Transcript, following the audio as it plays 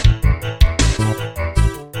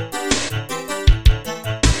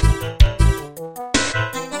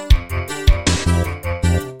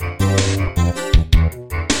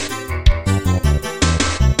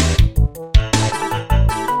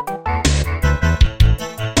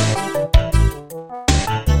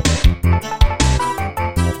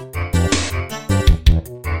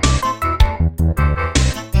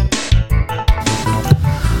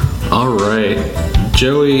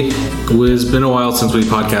Joey, it's been a while since we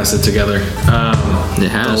podcasted together. It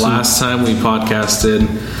has. The last time we podcasted,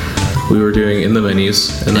 we were doing In the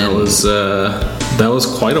Menus, and that was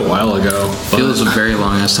quite a while ago. Feels a very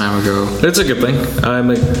long ass time ago. It's a good thing. I'm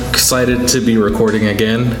excited to be recording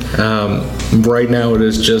again. Right now it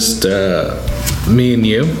is just me and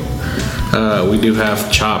you. We do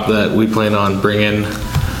have Chop that we plan on bringing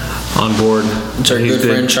on board. It's our good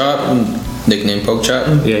friend Chop, nicknamed Poke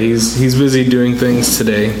Chop. Yeah, he's busy doing things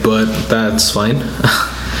today, but that's fine.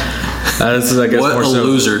 This is, I guess, what more a so,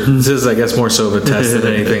 loser. This is, I guess, more so of a test than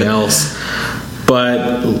anything else.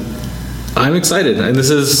 But I'm excited, and this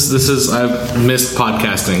is I've missed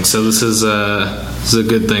podcasting, so this is a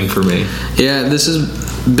good thing for me. Yeah, this has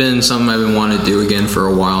been something I've been wanting to do again for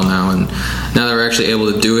a while now, and now that we're actually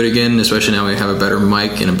able to do it again, especially now we have a better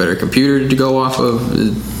mic and a better computer to go off of,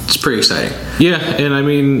 it's pretty exciting. Yeah, and I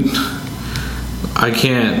mean, I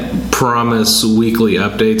can't promise weekly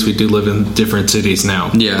updates. We do live in different cities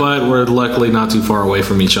now. Yeah. But we're luckily not too far away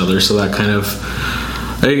from each other, so that kind of,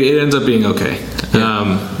 it ends up being okay.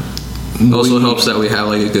 Yeah. Also helps that we have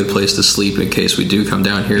like a good place to sleep in case we do come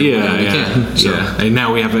down here. Yeah, we can. So. Yeah. And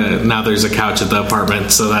now now there's a couch at the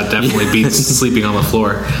apartment, so that definitely beats sleeping on the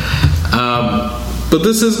floor. But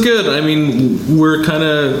this is good. I mean, we're kind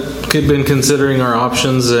of been considering our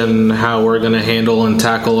options and how we're going to handle and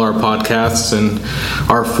tackle our podcasts, and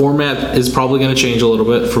our format is probably going to change a little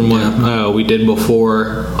bit from what we did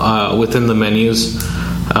before within the menus.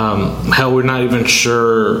 Hell, we're not even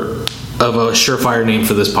sure of a surefire name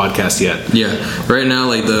for this podcast yet. Yeah, right now,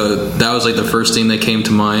 like that was like the first thing that came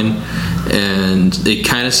to mind, and it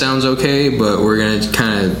kind of sounds okay, but we're gonna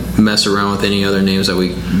kind of mess around with any other names that we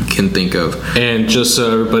can think of. And just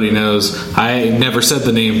so everybody knows, I never said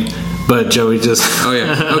the name, but Joey just. Oh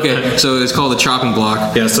yeah, okay. So it's called the Chopping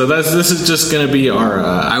Block. Yeah, so this is just gonna be our.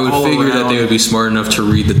 I would figure that they would be smart enough to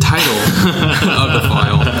read the title of the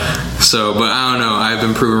file. So, but I don't know. I've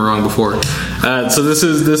been proven wrong before. So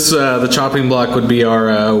the Chopping Block would be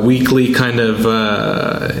our weekly kind of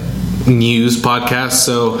news podcast.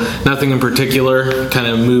 So nothing in particular, kind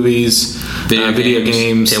of movies, video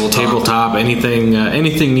games, tabletop, anything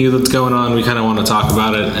new that's going on. We kind of want to talk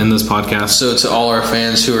about it in this podcast. So to all our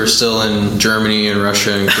fans who are still in Germany and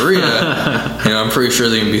Russia and Korea, I'm pretty sure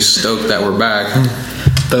they're gonna be stoked that we're back.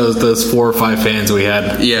 Those 4 or 5 fans we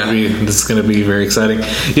had. Yeah. This is going to be very exciting.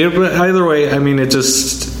 Yeah, but either way, I mean,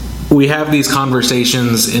 we have these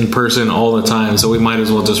conversations in person all the time, so we might as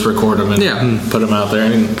well just record them and put them out there. I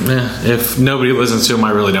mean, if nobody listens to them,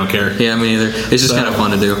 I really don't care. Yeah, me neither. It's just kind of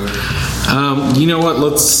fun to do. You know what?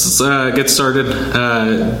 Let's get started.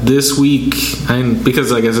 This week, and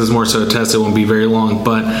because I guess it's more so a test, it won't be very long,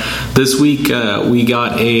 but this week we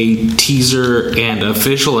got a teaser and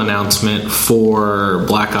official announcement for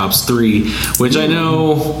Black Ops 3, which I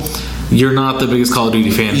know you're not the biggest Call of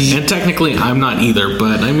Duty fan, and technically I'm not either,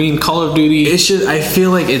 but I mean, Call of Duty, it's just, I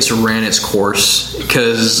feel like it's ran its course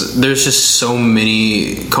because there's just so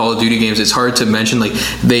many Call of Duty games. It's hard to mention. Like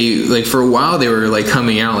for a while they were like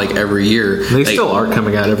coming out like every year. They still are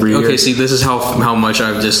coming out every year. Okay, see, this is how much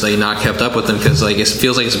I've just like not kept up with them, because like it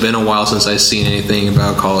feels like it's been a while since I've seen anything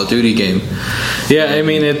about Call of Duty game. Yeah, I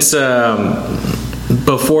mean, it's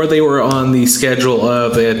before they were on the schedule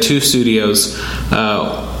of, they had 2 studios.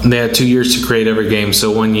 They had 2 years to create every game.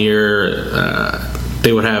 So 1 year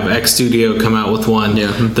they would have X studio come out with one.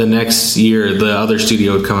 Yeah. The next year the other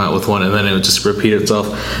studio would come out with one, and then it would just repeat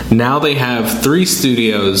itself. Now they have 3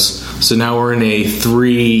 studios, so now we're in a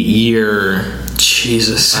 3-year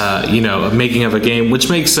Jesus. Making of a game, which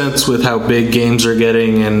makes sense with how big games are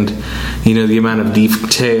getting, and the amount of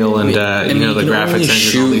detail and the graphics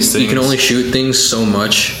engine, all these things. You can only shoot things so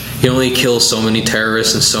much. You can only kill so many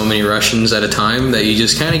terrorists and so many Russians at a time that you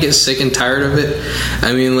just kind of get sick and tired of it.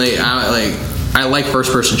 I mean, I like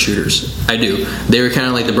first-person shooters. I do. They were kind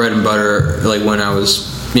of like the bread and butter, like when I was,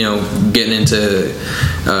 getting into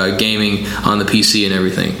gaming on the PC and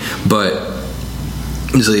everything. But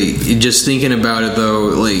it's like, just thinking about it though,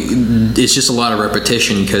 like it's just a lot of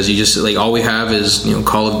repetition, because you just like all we have is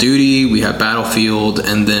Call of Duty, we have Battlefield,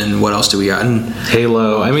 and then what else do we got?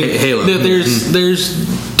 Halo. I mean, Halo.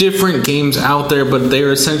 There's different games out there, but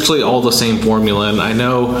they're essentially all the same formula. And I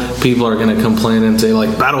know people are going to complain and say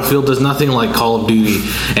like Battlefield is nothing like Call of Duty,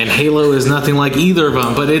 and Halo is nothing like either of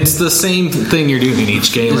them. But it's the same thing you're doing in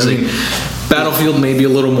each game. I mean, Battlefield may be a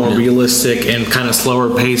little more realistic and kind of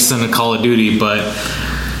slower paced than a Call of Duty, but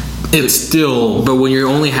it's still. But when you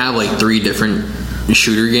only have like 3 different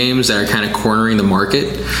shooter games that are kind of cornering the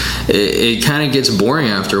market, it kind of gets boring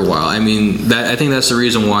after a while. I mean, I think that's the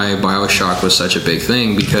reason why BioShock was such a big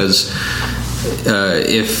thing, because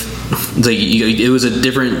if it was a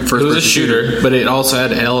different first. It was a shooter, but it also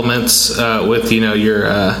had elements with your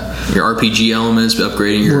RPG elements,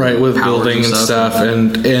 upgrading your with powers building and stuff,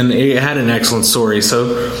 and it had an excellent story.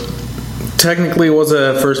 So technically, it was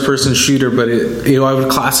a first-person shooter, but I would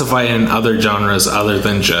classify it in other genres other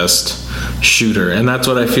than just shooter, and that's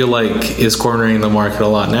what I feel like is cornering the market a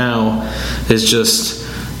lot now. Is just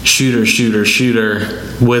shooter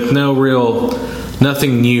with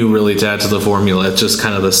nothing new really to add to the formula. It's just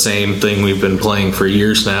kind of the same thing we've been playing for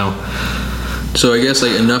years now. So I guess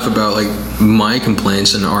enough about my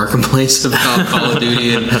complaints and our complaints about Call of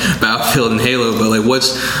Duty and Battlefield and Halo, but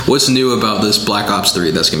what's new about this Black Ops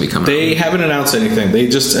 3 that's going to be coming out? They haven't announced anything. They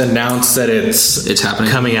just announced that it's happening,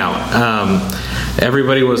 coming out.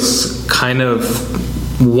 Everybody was kind of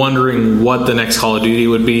wondering what the next Call of Duty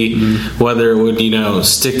would be, whether it would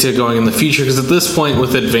stick to going in the future, because at this point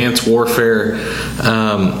with Advanced Warfare,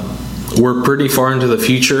 we're pretty far into the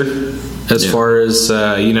future as far as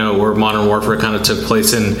where Modern Warfare kind of took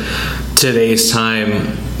place in today's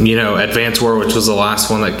time. Advanced War, which was the last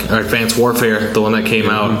one Advanced Warfare, the one that came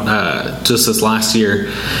out just this last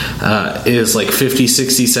year, is 50,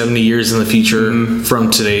 60, 70 years in the future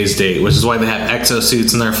from today's date, which is why they have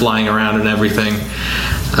exosuits and they're flying around and everything.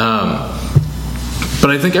 But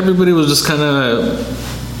I think everybody was just kind of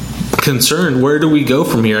concerned, where do we go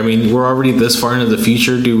from here? I mean, we're already this far into the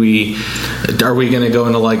future. Are we going to go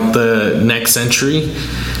into the next century?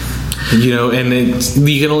 And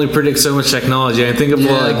you can only predict so much technology. I think of the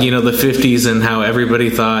 50s and how everybody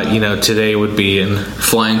thought today would be in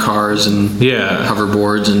flying cars and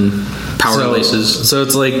hoverboards and power laces. So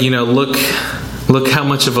it's look how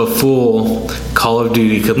much of a fool Call of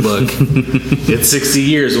Duty could look. It's 60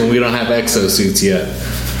 years when we don't have exosuits yet.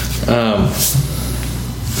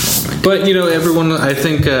 But everyone, I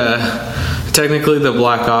think technically the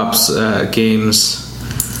Black Ops games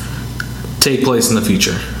take place in the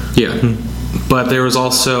future. Yeah. But there was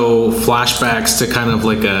also flashbacks to kind of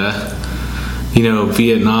a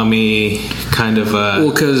Vietnam-y kind of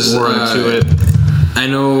war to it. I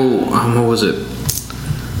know, what was it?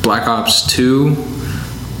 Black Ops 2?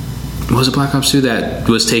 Was it Black Ops 2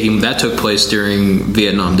 that took place during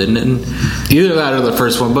Vietnam, didn't it? Either that or the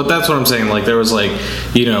first one, but that's what I'm saying. There was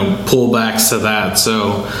pullbacks to that.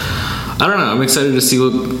 So I don't know. I'm excited to see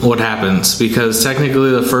what happens, because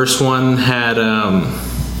technically the first one had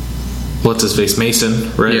what's his face,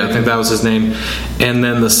 Mason, right? Yeah. I think that was his name. And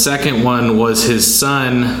then the second one was his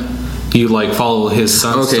son. You follow his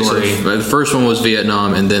son's story. So the first one was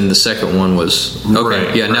Vietnam, and then the second one was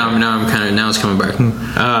Right. Now it's coming back.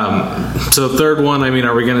 So the third one, are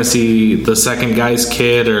we going to see the second guy's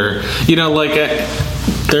kid, or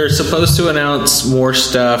they're supposed to announce more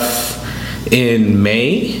stuff in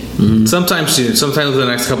May, sometime soon. Sometimes the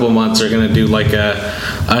next couple of months they're going to do a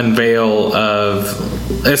unveil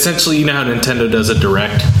of essentially how Nintendo does a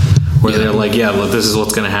direct. Where they're look, this is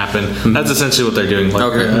what's going to happen. That's essentially what they're doing.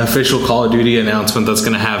 An official Call of Duty announcement that's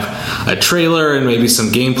going to have a trailer and maybe some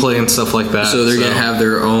gameplay and stuff like that. So they're going to have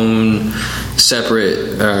their own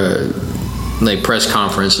separate press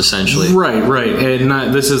conference, essentially. Right. And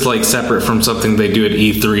this is separate from something they do at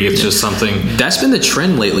E3. It's just something... That's been the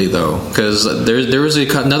trend lately, though, because there was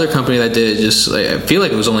another company that did it just... I feel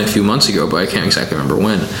like it was only a few months ago, but I can't exactly remember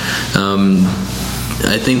when.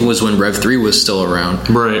 I think it was when Rev 3 was still around.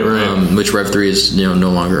 Right. Which Rev 3 is no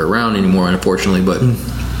longer around anymore, unfortunately. But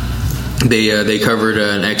they covered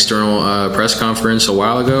an external press conference a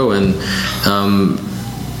while ago, and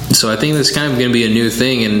so I think that's kind of going to be a new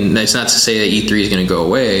thing. And that's not to say that E3 is going to go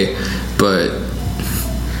away, but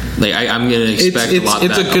I'm going to expect a lot.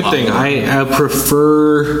 It's a good thing. I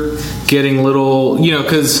prefer getting little,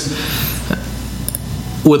 because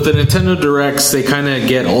with the Nintendo Directs, they kind of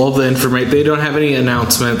get all the information. They don't have any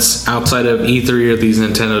announcements outside of E3 or these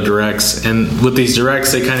Nintendo Directs. And with these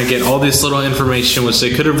Directs, they kind of get all this little information, which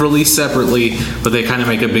they could have released separately, but they kind of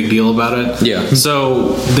make a big deal about it. Yeah.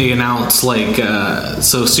 So they announced,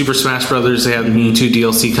 so Super Smash Brothers, they had Mewtwo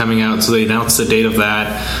DLC coming out, so they announced the date of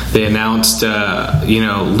that. They announced,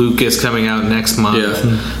 Lucas coming out next month.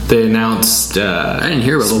 Yeah. They announced... I didn't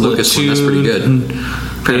hear about the Lucas one. That's pretty good.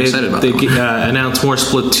 Pretty excited about they that. Announced more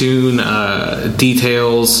Splatoon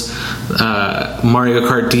details, Mario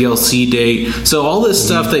Kart DLC date. So all this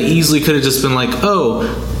stuff that easily could have just been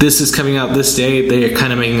this is coming out this day. They are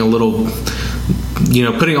kind of making a little,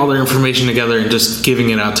 putting all their information together and just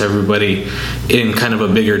giving it out to everybody in kind of a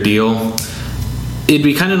bigger deal. It'd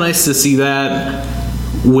be kind of nice to see that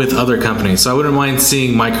with other companies. So I wouldn't mind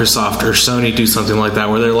seeing Microsoft or Sony do something like that,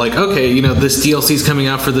 where they're like, okay, this DLC is coming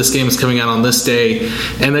out for this game, is coming out on this day,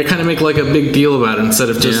 and they kind of make like a big deal about it instead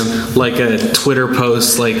of just like a Twitter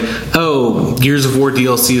post like, oh, Gears of War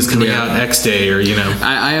DLC is coming out X day, or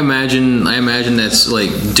I imagine that's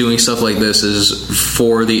like doing stuff like this is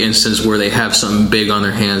for the instance where they have something big on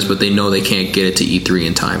their hands, but they know they can't get it to E3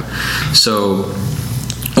 in time. So,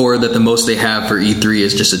 or that the most they have for E3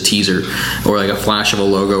 is just a teaser or like a flash of a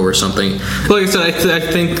logo or something. Like I said, I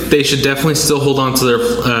think they should definitely still hold on to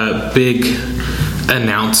their big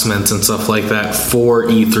announcements and stuff like that for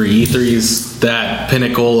E3. E3's that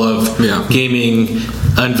pinnacle of gaming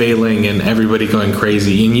unveiling and everybody going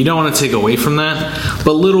crazy, and you don't want to take away from that.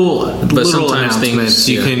 But little announcements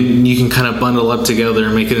you can kind of bundle up together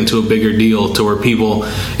and make it into a bigger deal to where people,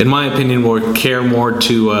 in my opinion, will care more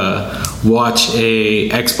to watch a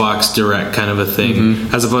Xbox Direct kind of a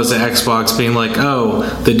thing, as opposed to Xbox being like, oh,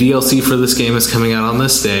 the DLC for this game is coming out on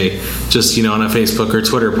this day, just on a Facebook or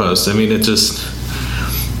Twitter post. I mean, it just,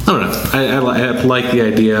 I don't know. I like the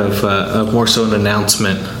idea of more so an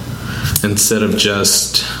announcement instead of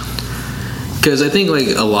just, because I think like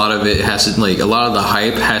a lot of it has to, like a lot of the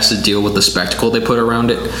hype has to deal with the spectacle they put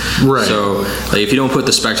around it. Right. So like if you don't put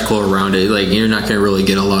the spectacle around it, like you're not going to really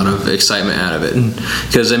get a lot of excitement out of it.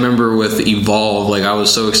 Because I remember with Evolve, like I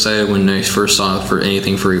was so excited when I first saw it for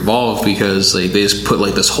anything for Evolve, because like they just put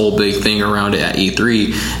like this whole big thing around it at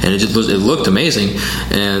E3, and it looked amazing,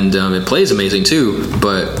 and it plays amazing too.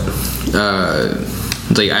 But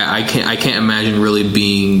like I can't imagine really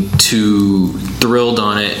being too thrilled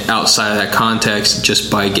on it outside of that context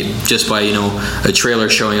just by a trailer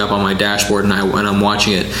showing up on my dashboard and I'm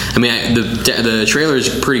watching it. I mean, the trailer is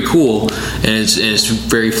pretty cool and it's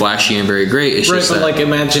very flashy and very great. It's right, just but like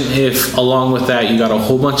imagine if along with that you got a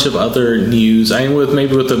whole bunch of other news. I mean, with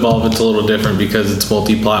Evolve it's a little different because it's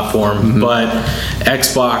multi-platform, but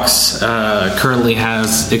Xbox currently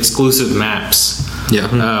has exclusive maps.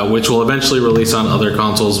 Which will eventually release on other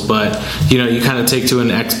consoles, but you kind of take to an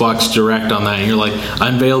Xbox Direct on that, and you're like,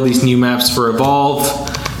 unveil these new maps for Evolve,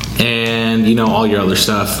 and all your other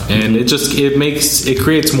stuff, and it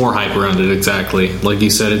creates more hype around it. Exactly, like you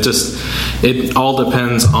said, it all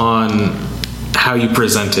depends on how you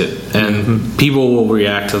present it, and people will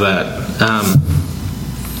react to that.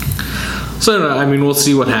 So I don't know. I mean, we'll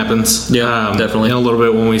see what happens. Yeah, definitely. In a little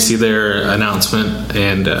bit when we see their announcement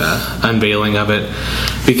and unveiling of it,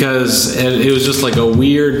 because it was just like a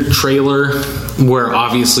weird trailer where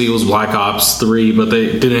obviously it was Black Ops 3, but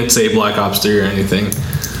they didn't say Black Ops 3 or anything.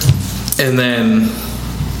 And then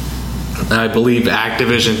I believe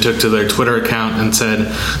Activision took to their Twitter account and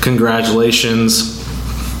said, "Congratulations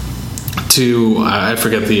to I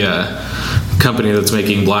forget the." Company that's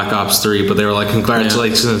making Black Ops 3, but they were like,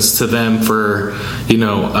 congratulations to them for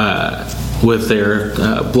with their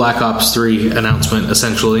Black Ops 3 announcement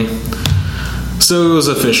essentially. So it was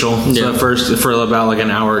official. So at first for about like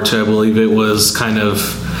an hour or two, I believe it was kind of,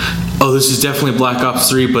 oh, this is definitely Black Ops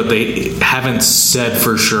 3, but they haven't said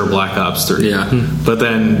for sure Black Ops 3. But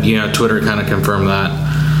then Twitter kind of confirmed that,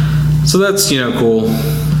 so that's cool.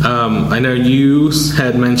 I know you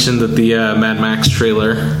had mentioned that the Mad Max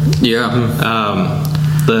trailer,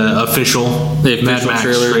 the official Mad Max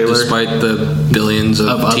trailer, despite the billions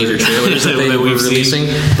of teaser trailers that they were releasing,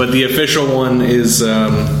 but the official one is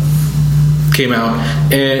came out.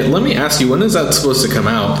 And let me ask you, when is that supposed to come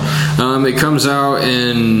out? It comes out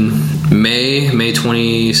in May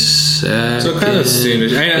 22nd. So kind of soon.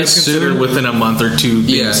 It's considered within a month or two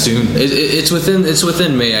being soon. It's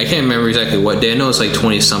within May. I can't remember exactly what day. I know it's like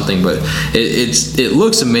 20 something, but it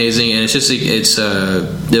looks amazing, and it's just it's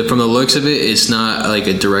from the looks of it, it's not like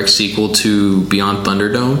a direct sequel to Beyond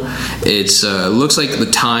Thunderdome. It's looks like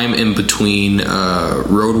the time in between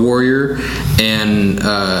Road Warrior and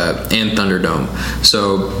Thunderdome.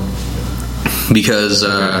 So. Because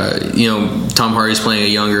Tom Hardy's playing a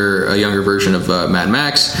younger version of Mad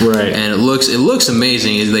Max, right? And it looks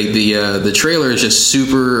amazing. It's like the trailer is just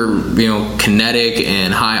super kinetic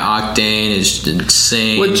and high octane. It's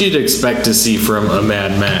insane. What you'd expect to see from a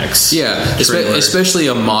Mad Max, especially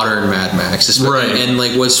a modern Mad Max, right? And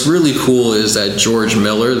like what's really cool is that George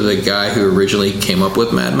Miller, the guy who originally came up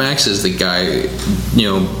with Mad Max, is the guy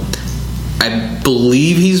I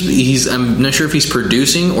believe he's I'm not sure if he's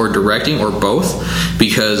producing or directing or both,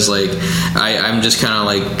 because like I'm just kind of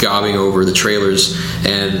like gobbing over the trailers,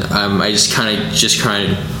 and I just kind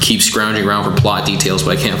of keep scrounging around for plot details,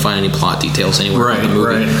 but I can't find any plot details anywhere in the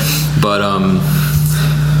movie.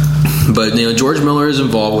 But George Miller is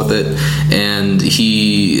involved with it, and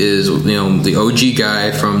he is the OG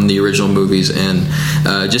guy from the original movies, and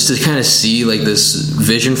just to kind of see like this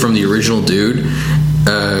vision from the original dude,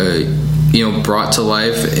 brought to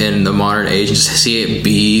life in the modern age, and just see it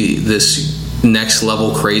be this next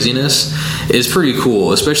level craziness is pretty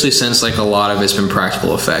cool, especially since like a lot of it's been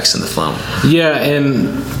practical effects in the film. Yeah,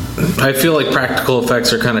 and I feel like practical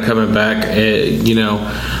effects are kind of coming back.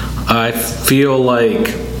 I feel like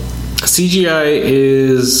CGI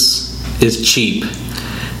is cheap.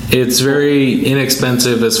 It's very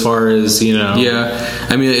inexpensive as far as Yeah,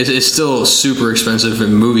 I mean it's still super expensive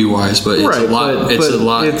in movie wise, but it's a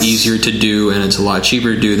lot easier to do, and it's a lot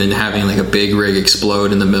cheaper to do than having like a big rig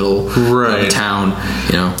explode in the middle of town.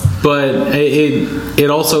 But it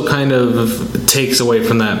also kind of takes away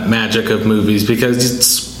from that magic of movies, because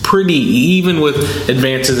it's pretty, even with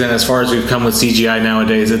advances in as far as we've come with CGI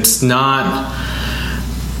nowadays, it's not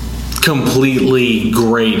completely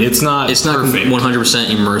great. It's not perfect. 100%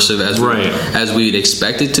 immersive as we'd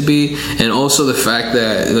expect it to be. And also the fact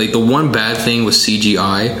that like the one bad thing with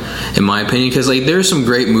CGI, in my opinion, because like there's some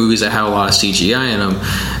great movies that have a lot of CGI in them,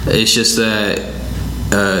 it's just that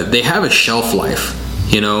they have a shelf life.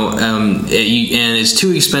 And it's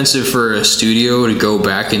too expensive for a studio to go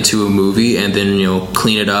back into a movie and then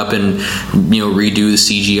clean it up and redo the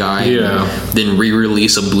CGI, and then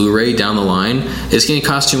re-release a Blu-ray down the line. It's going to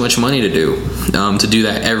cost too much money to do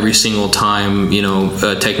that every single time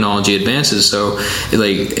technology advances. So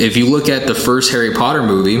like if you look at the first Harry Potter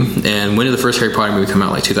movie, and when did the first Harry Potter movie come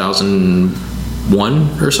out? Like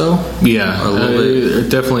 2001 or so? Yeah, a little bit.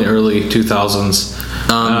 Definitely early 2000s.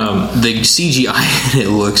 The CGI in it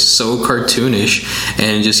looks so cartoonish,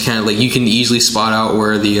 and just kind of like you can easily spot out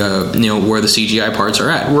where the where the CGI parts are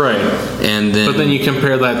at. Right. And then, but then you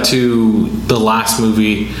compare that to the last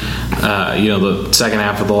movie, the second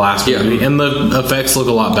half of the last movie, and the effects look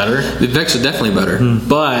a lot better. The effects are definitely better.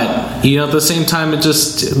 But at the same time, it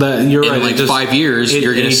just you're in right. Like 5 years,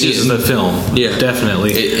 you're going to see it in the film. Yeah,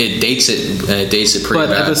 definitely. It dates it. It dates it pretty bad.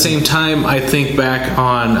 But at the same time, I think back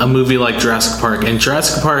on a movie like Jurassic Park, and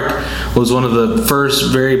Jurassic Park was one of the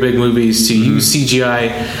first very big movies to use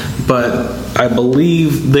CGI, but I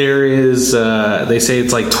believe there is they say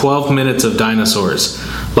it's like 12 minutes of dinosaurs.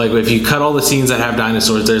 Like if you cut all the scenes that have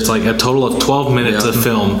dinosaurs, there's like a total of 12 minutes of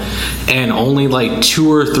film, and only like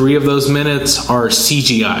 2 or 3 of those minutes are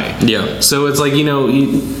CGI. Yeah. So it's like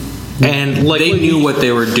and like they knew what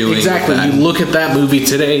they were doing. Exactly. You look at that movie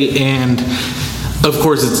today, and of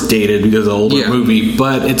course it's dated because of the older movie,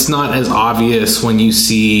 but it's not as obvious when you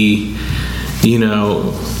see,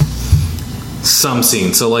 some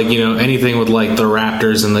scenes. So like, anything with like the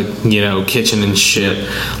raptors in the, kitchen and shit,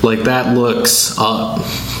 like that looks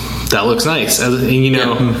nice. And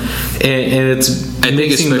it's, I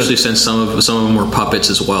think especially since some of them were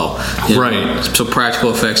puppets as well. Right. So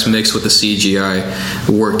practical effects mixed with the CGI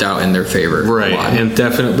worked out in their favor. Right. And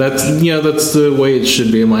definitely that's the way it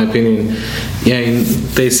should be, in my opinion. Yeah. And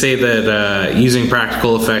they say that using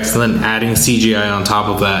practical effects and then adding CGI on top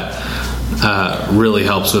of that really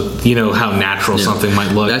helps with how natural something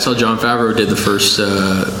might look. That's how Jon Favreau did the first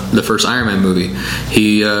Iron Man movie.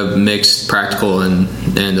 He mixed practical and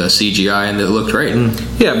CGI, and it looked great.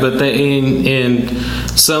 Yeah, but in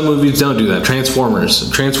some movies don't do that. Transformers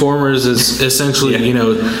is essentially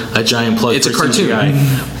a giant plug. It's for a cartoon,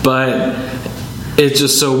 CGI, but it's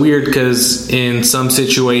just so weird because in some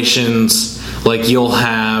situations, like you'll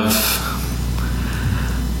have.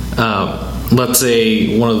 Let's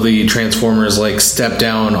say one of the Transformers like step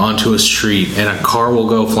down onto a street and a car will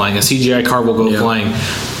go flying, a CGI car will go flying,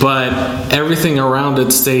 but everything around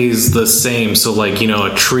it stays the same. So like,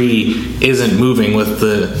 a tree isn't moving with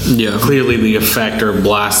the clearly the effect or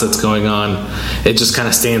blast that's going on. It just kind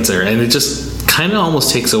of stands there, and it just kind of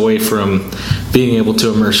almost takes away from being able to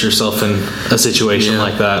immerse yourself in a situation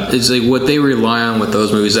like that. It's like what they rely on with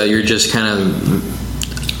those movies, that you're just kind of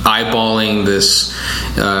eyeballing this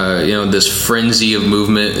this frenzy of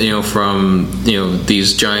movement from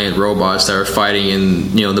these giant robots that are fighting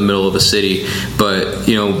in the middle of a city, but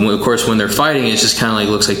of course when they're fighting, it's just kind of like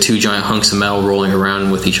looks like 2 giant hunks of metal rolling around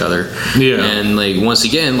with each other. And like once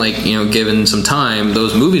again, like given some time,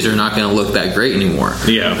 those movies are not going to look that great anymore.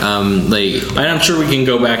 And I'm sure we can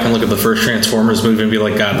go back and look at the first Transformers movie and be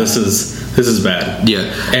like, God, this is bad.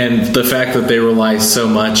 And the fact that they rely so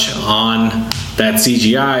much on that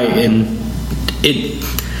CGI, and it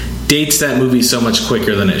dates that movie so much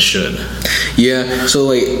quicker than it should. So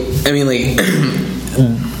like, I mean, like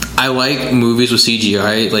I like movies with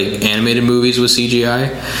CGI, like animated movies with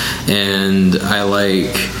CGI, and I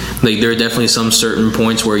like like there are definitely some certain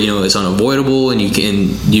points where it's unavoidable, and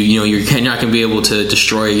you're not gonna be able to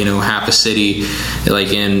destroy half a city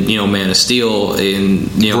like in Man of Steel, and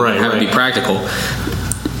have it be practical.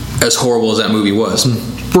 As horrible as that movie was,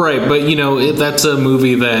 right? But that's a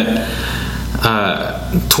movie that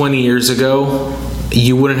 20 years ago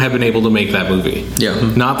you wouldn't have been able to make that movie.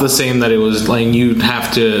 Yeah, not the same that it was like you'd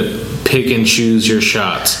have to pick and choose your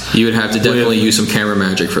shots. You would have to definitely use some camera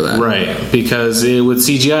magic for that, right? Because with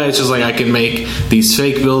CGI, it's just like I can make these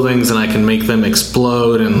fake buildings and I can make them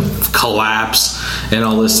explode and collapse and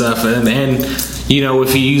all this stuff, and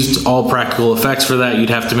if you used all practical effects for that, you'd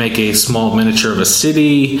have to make a small miniature of a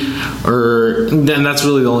city, and that's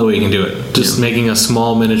really the only way you can do it. Just making a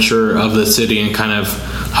small miniature of the city and kind of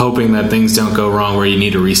hoping that things don't go wrong where you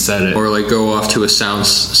need to reset it. Or like go off to a sound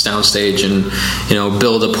stage and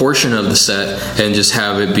build a portion of the set and just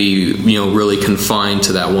have it be really confined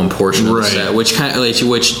to that one portion of the set, which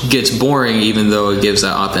which gets boring, even though it gives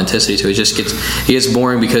that authenticity to it. It gets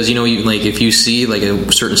boring because if you see like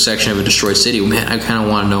a certain section of a destroyed city, man, I kind of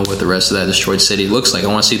want to know what the rest of that destroyed city looks like. I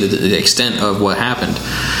want to see the extent of what happened.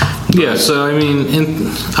 Yeah, so I mean,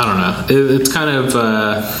 I don't know. It's kind of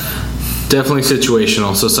definitely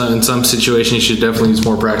situational. So in some situations, you should definitely use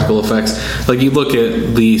more practical effects. Like you look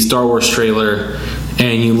at the Star Wars trailer,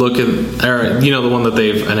 and you look at, the one that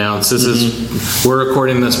they've announced. We're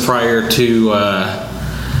recording this prior to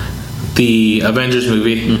the Avengers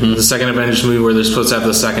movie, the second Avengers movie, where they're supposed to have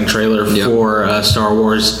the second trailer for Star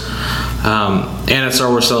Wars. And at Star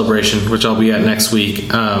Wars Celebration, which I'll be at next week.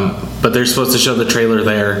 But they're supposed to show the trailer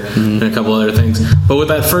there and a couple other things. But with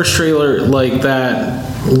that first trailer, like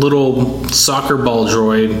that little soccer ball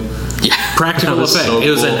droid, practical effect. So it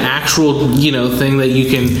was an actual, thing that you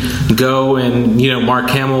can go and, Mark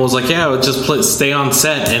Hamill was like, just stay on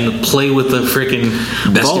set and play with the freaking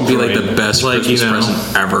ball droid. Be like the best Christmas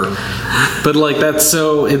present ever. But like that's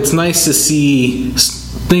so, it's nice to see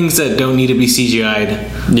things that don't need to be CGI'd.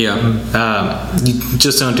 You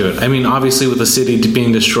just don't do it. I mean, obviously with the city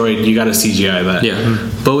being destroyed, you got to CGI that.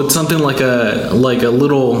 But with something like a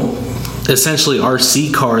little essentially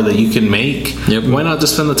RC car that you can make, why not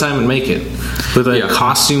just spend the time and make it with a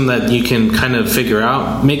costume that you can kind of figure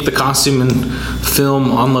out, make the costume and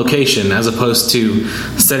film on location, as opposed to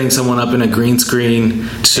setting someone up in a green screen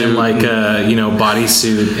and like a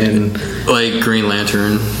bodysuit and like Green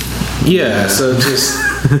Lantern. So just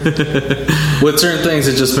with certain things,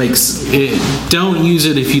 it just makes it. Don't use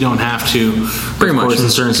it if you don't have to. Pretty much. Of course, in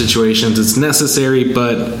certain situations, it's necessary,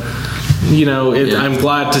 but I'm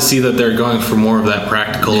glad to see that they're going for more of that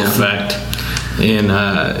practical effect in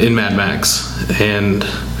Mad Max and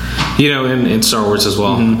in Star Wars as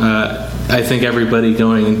well. I think everybody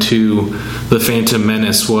going into the Phantom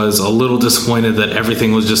Menace was a little disappointed that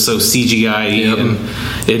everything was just so CGI and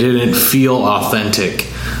it didn't feel authentic.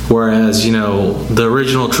 Whereas, the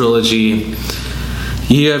original trilogy,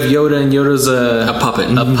 you have Yoda, and Yoda's a puppet.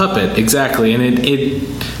 A puppet, exactly. And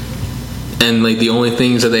and like the only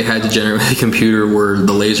things that they had to generate the computer were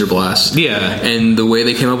the laser blasts. And the way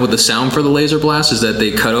they came up with the sound for the laser blast is that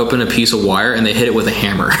they cut open a piece of wire and they hit it with a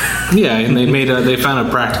hammer. And they found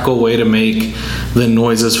a practical way to make the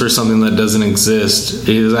noises for something that doesn't exist,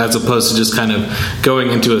 as opposed to just kind of going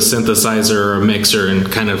into a synthesizer or a mixer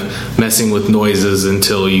and kind of messing with noises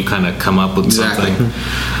until you kind of come up with something.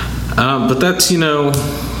 But that's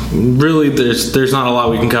really there's not a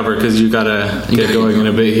lot we can cover because you gotta get going in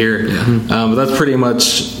a bit here. But that's pretty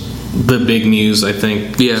much the big news, I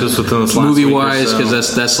think. Just within this last movie week wise,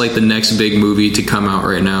 because that's like the next big movie to come out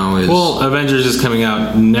right now. Avengers is coming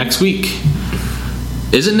out next week.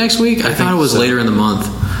 Is it next week? I thought it was later in the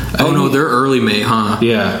month. No, they're early May, huh?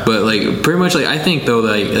 But like pretty much, like I think though,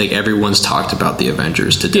 like everyone's talked about the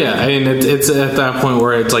Avengers today. I mean it's at that point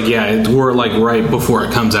where it's like we're like right before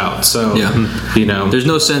it comes out. So there's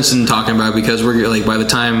no sense in talking about it because we're like by the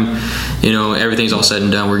time everything's all said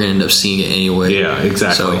and done, we're gonna end up seeing it anyway.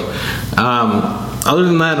 Exactly. So, other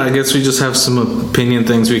than that, I guess we just have some opinion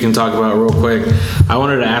things we can talk about real quick. I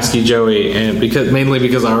wanted to ask you, Joey, and mainly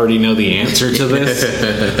because I already know the answer to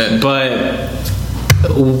this, but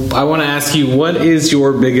I want to ask you, what is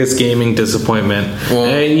your biggest gaming disappointment?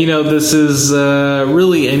 And this is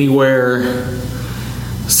really anywhere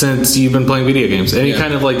since you've been playing video games. Any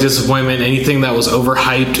kind of like disappointment, anything that was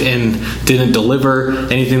overhyped and didn't deliver,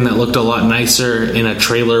 anything that looked a lot nicer in a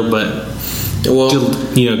trailer but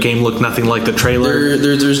game looked nothing like the trailer?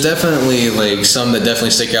 There's definitely like some that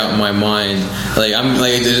definitely stick out in my mind. Like I'm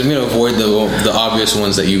gonna avoid the obvious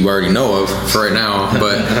ones that you already know of for right now.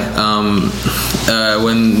 But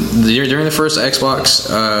during the first Xbox,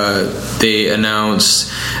 they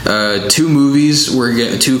announced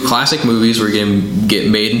two classic movies were going to get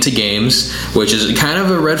made into games, which is kind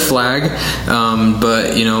of a red flag.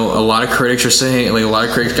 But a lot of critics are saying, like, a lot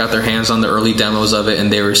of critics got their hands on the early demos of it,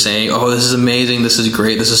 and they were saying, "Oh, this is amazing! This is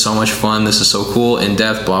great! This is so much fun! This is so cool! In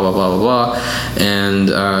depth, blah blah blah blah blah." And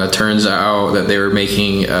turns out that they were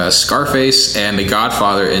making Scarface and The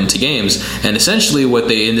Godfather into games, and essentially what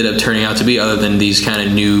they ended up turning out to be, other than these kind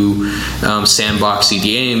of new sandboxy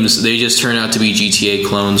games, they just turned out to be GTA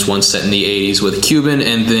clones. One set in the 80s with Cuban,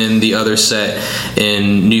 and then the other set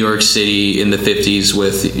in New York City in the 50s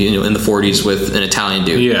with in the 40s with an Italian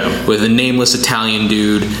dude, with a nameless Italian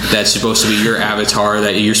dude that's supposed to be your avatar,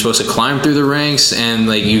 that you're supposed to climb through the ranks, and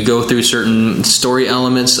like you go through certain story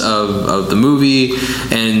elements of the movie,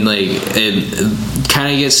 and like it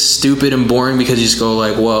kind of gets stupid and boring because you just go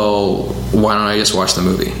like, well, why don't I just watch the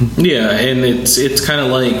movie? Yeah, and it's kind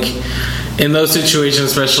of like, in those situations,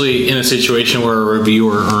 especially in a situation where a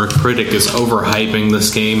reviewer or a critic is overhyping this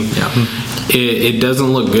game, it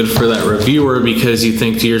doesn't look good for that reviewer, because you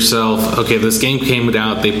think to yourself, okay, this game came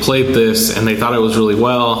out, they played this, and they thought it was really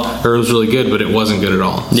well, or it was really good, but it wasn't good at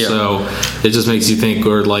all. Yeah. So it just makes you think,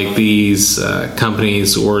 or like these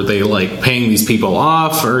companies, or they like paying these people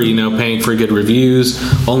off, or paying for good reviews,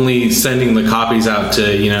 only sending the copies out to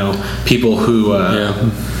people who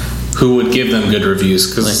would give them good reviews.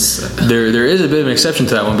 Because there is a bit of an exception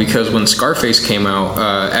to that one, because when Scarface came out,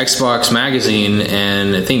 Xbox Magazine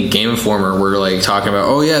and I think Game Informer were like talking about,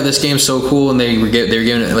 oh yeah, this game's so cool, and they were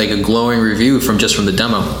giving it like a glowing review from the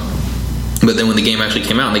demo. But then when the game actually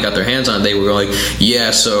came out and they got their hands on it, they were like, yeah,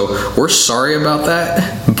 so we're sorry about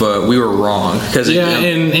that, but we were wrong.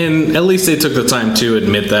 And at least they took the time to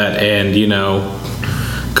admit that and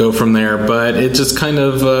go from there. But it just kind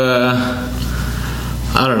of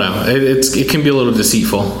I don't know. It can be a little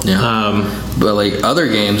deceitful. Yeah. But like other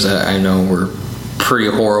games that I know were pretty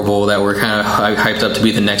horrible, that were kind of hyped up to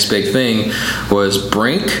be the next big thing, was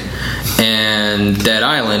Brink and Dead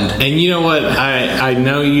Island. And you know what? I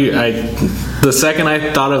know you. The second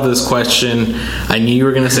I thought of this question, I knew you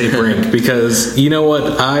were going to say Brink, because you know what?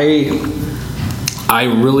 I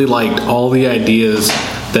really liked all the ideas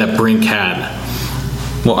that Brink had.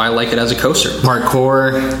 Well, I like it as a coaster.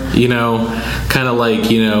 Parkour, kind of like,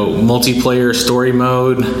 multiplayer story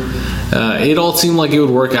mode. It all seemed like it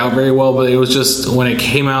would work out very well, but it was just, when it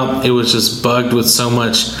came out, it was just bugged with so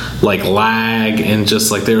much like lag, and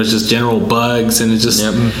just like there was just general bugs, and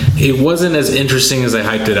it wasn't as interesting as I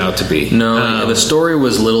hyped it out to be. No, the story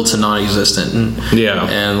was little to non-existent.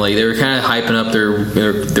 And like they were kind of hyping up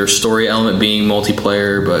their story element being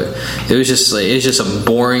multiplayer, but it was just a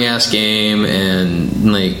boring ass game,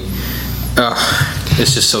 and like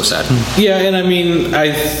it's just so sad. Yeah, and I mean,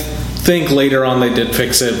 I think later on they did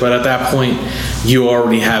fix it, but at that point you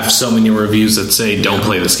already have so many reviews that say don't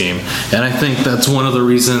play this game. And I think that's one of the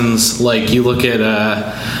reasons, like you look at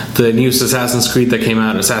the new Assassin's Creed that came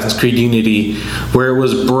out, Assassin's Creed Unity, where it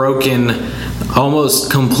was broken almost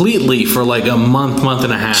completely for like a month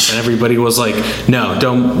and a half, and everybody was like, no,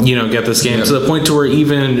 don't get this game. To the point to where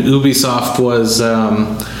even Ubisoft was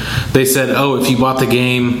they said, oh, if you bought the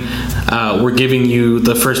game, we're giving you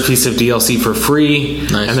the first piece of DLC for free.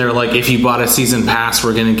 Nice. And they're like, if you bought a season pass,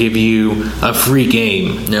 we're going to give you a free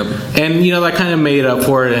game. And that kind of made up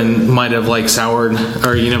for it, and might have like soured,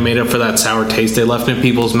 or made up for that sour taste they left in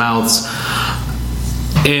people's mouths.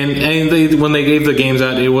 And they, when they gave the games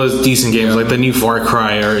out, it was decent games, like the new Far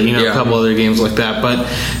Cry, or a couple other games like that.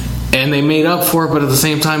 And they made up for it, but at the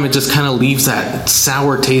same time, it just kind of leaves that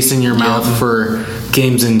sour taste in your mouth for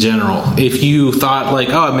games in general. If you thought like,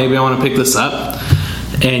 oh, maybe I want to pick this up,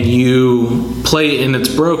 and you play it and it's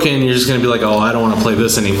broken, you're just going to be like, oh, I don't want to play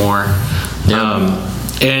this anymore.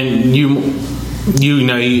 And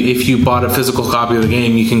if you bought a physical copy of the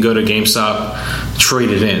game, you can go to GameStop,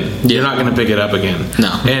 trade it in. You're not going to pick it up again.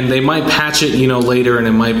 No. And they might patch it, later, and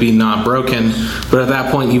it might be not broken, but at that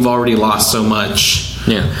point, you've already lost so much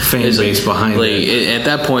fan base behind it. At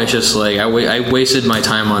that point, it's just like I wasted my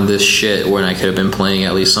time on this shit when I could have been playing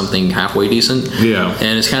at least something halfway decent.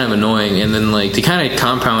 And it's kind of annoying. And then like to kind of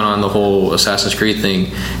compound on the whole Assassin's Creed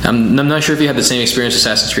thing, I'm not sure if you had the same experience with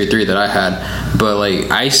Assassin's Creed 3 that I had, but like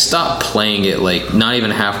I stopped playing it like not even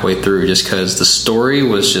halfway through, just because the story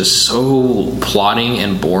was just so plotting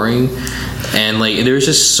and boring. and like there's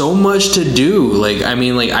just so much to do. Like, I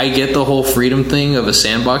mean, like I get the whole freedom thing of a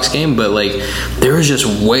sandbox game, but like there was just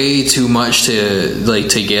way too much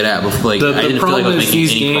to get at before. Like, I didn't feel like I was making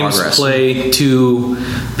these any games progress. play to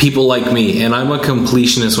people like me, and I'm a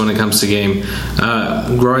completionist when it comes to game.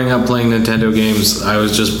 Growing up playing Nintendo games, I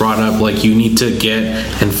was just brought up like you need to get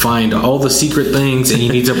and find all the secret things, and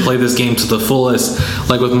you need to play this game to the fullest.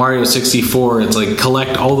 Like with Mario 64, it's like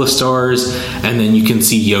collect all the stars, and then you can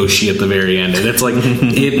see Yoshi at the very end. And it's like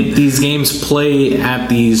these games play at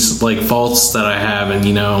these like faults that I have, and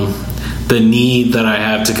you know, the need that I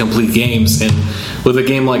have to complete games. And with a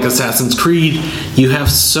game like Assassin's Creed, you have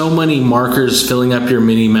so many markers filling up your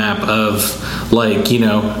mini map of like, you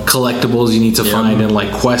know, collectibles you need to find and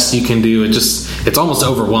like quests you can do. It's almost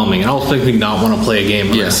overwhelming. It almost makes me not want to play a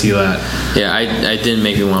game when I see that. Yeah, I didn't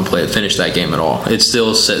make me want to finish that game at all. It's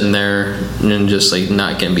still sitting there and just like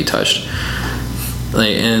not gonna be touched.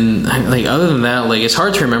 Like, and like other than that, like it's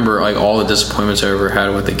hard to remember like all the disappointments I ever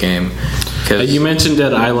had with the game. You mentioned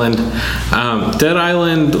Dead Island. Dead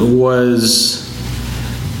Island was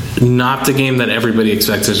not the game that everybody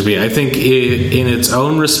expects it to be. I think in its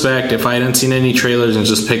own respect, if I hadn't seen any trailers and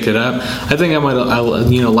just picked it up, I think I might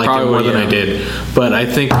like it more than I did. But I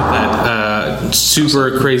think that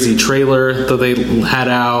super crazy trailer that they had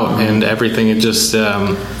out and everything, it just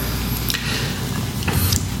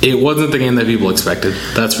it wasn't the game that people expected.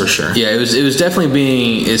 That's for sure. Yeah, it was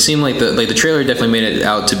definitely it seemed like the trailer definitely made it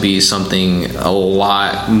out to be something a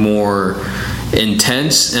lot more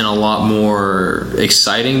intense and a lot more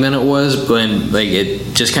exciting than it was, but like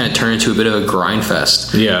it just kind of turned into a bit of a grind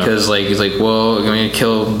fest. Yeah, because like it's like, well, I'm gonna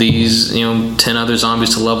kill these 10 other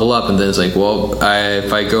zombies to level up, and then it's like, well,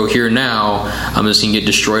 if I go here now, I'm just gonna get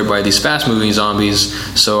destroyed by these fast moving zombies,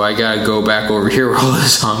 so I gotta go back over here where all the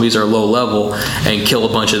zombies are low level and kill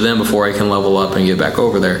a bunch of them before I can level up and get back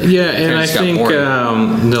over there. Yeah, and I think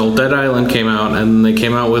Dead Island came out, and they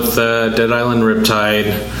came out with Dead Island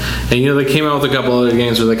Riptide, and they came out with a couple other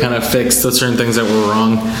games where they kind of fixed the certain things that were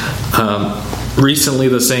wrong. Recently,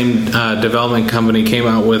 the same development company came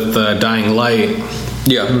out with Dying Light.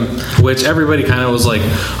 Yeah, which everybody kind of was like,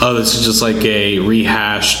 oh, this is just like a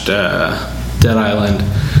rehashed Dead Island.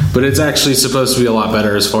 But it's actually supposed to be a lot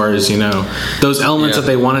better as far as, those elements that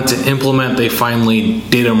they wanted to implement, they finally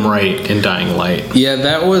did them right in Dying Light. Yeah,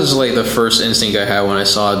 that was like the first instinct I had when I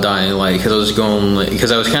saw Dying Light, because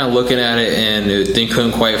I was kind of looking at it and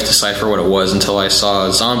couldn't quite decipher what it was until I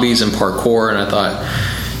saw zombies and parkour, and I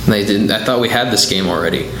thought we had this game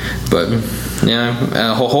already. But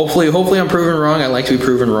yeah, hopefully I'm proven wrong. I like to be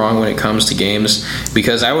proven wrong when it comes to games,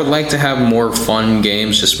 because I would like to have more fun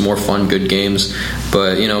games, just more fun, good games.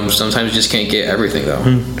 But sometimes you just can't get everything though.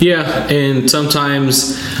 Yeah, and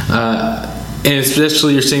sometimes, and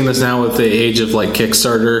especially you're seeing this now with the age of like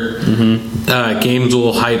Kickstarter. Games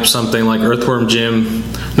will hype something like Toe Jam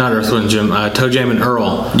and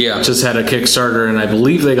Earl. Yeah, just had a Kickstarter, and I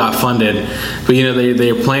believe they got funded. But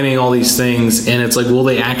they're planning all these things, and it's like, will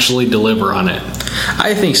they actually deliver on it?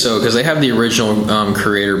 I think so, because they have the original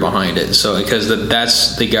creator behind it. So because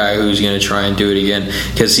that's the guy who's going to try and do it again.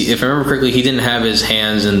 Because if I remember correctly, he didn't have his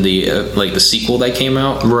hands in the the sequel that came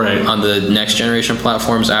out on the next generation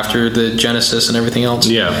platforms after the Genesis and everything else.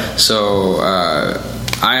 Yeah. So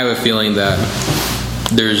I have a feeling that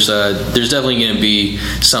there's definitely going to be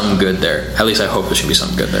something good there. At least I hope there should be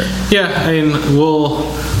something good there. Yeah, I mean,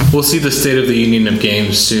 we'll see the state of the union of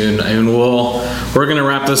games soon. I mean, we're going to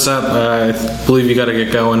wrap this up. I believe you got to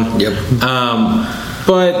get going. Yep.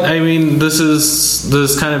 But I mean, this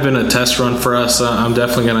has kind of been a test run for us. I'm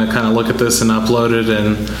definitely going to kind of look at this and upload it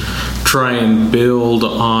and try and build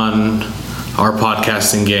on our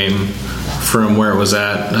podcasting game from where it was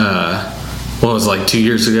at. What was it, like 2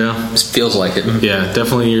 years ago? It feels like it. Yeah,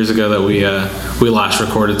 definitely years ago that we last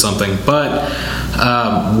recorded something. But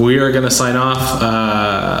we are going to sign off.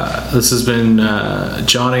 This has been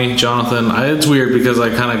Jonathan. It's weird because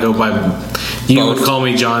I kind of go by. You Both. would call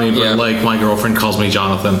me Johnny, but like my girlfriend calls me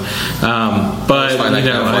Jonathan. But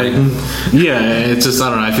it's just, I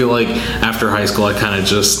don't know. I feel like after high school, I kind of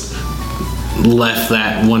just left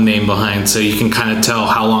that one name behind, so you can kind of tell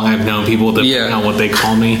how long I've known people depending on what they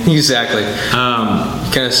call me. Exactly.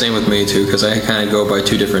 Kind of same with me too, because I kind of go by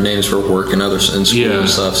two different names for work and school and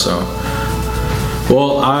stuff. So,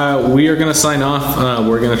 well, we are going to sign off.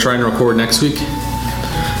 We're going to try and record next week.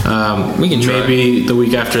 We can try. Maybe the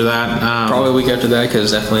week after that. Probably the week after that,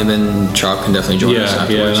 because definitely then Chop can definitely join us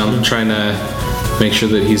afterwards. Yeah, and I'm trying to make sure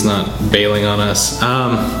that he's not bailing on us.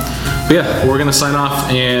 But yeah, we're going to sign off,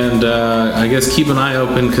 and I guess keep an eye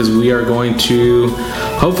open, because we are going to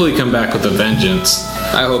hopefully come back with a vengeance.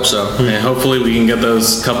 I hope so. Yeah, hopefully we can get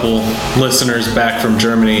those couple listeners back from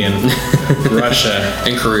Germany and Russia.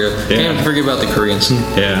 And Korea. Yeah. Can't forget about the Koreans.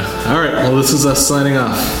 Yeah. All right. Well, this is us signing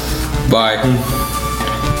off. Bye.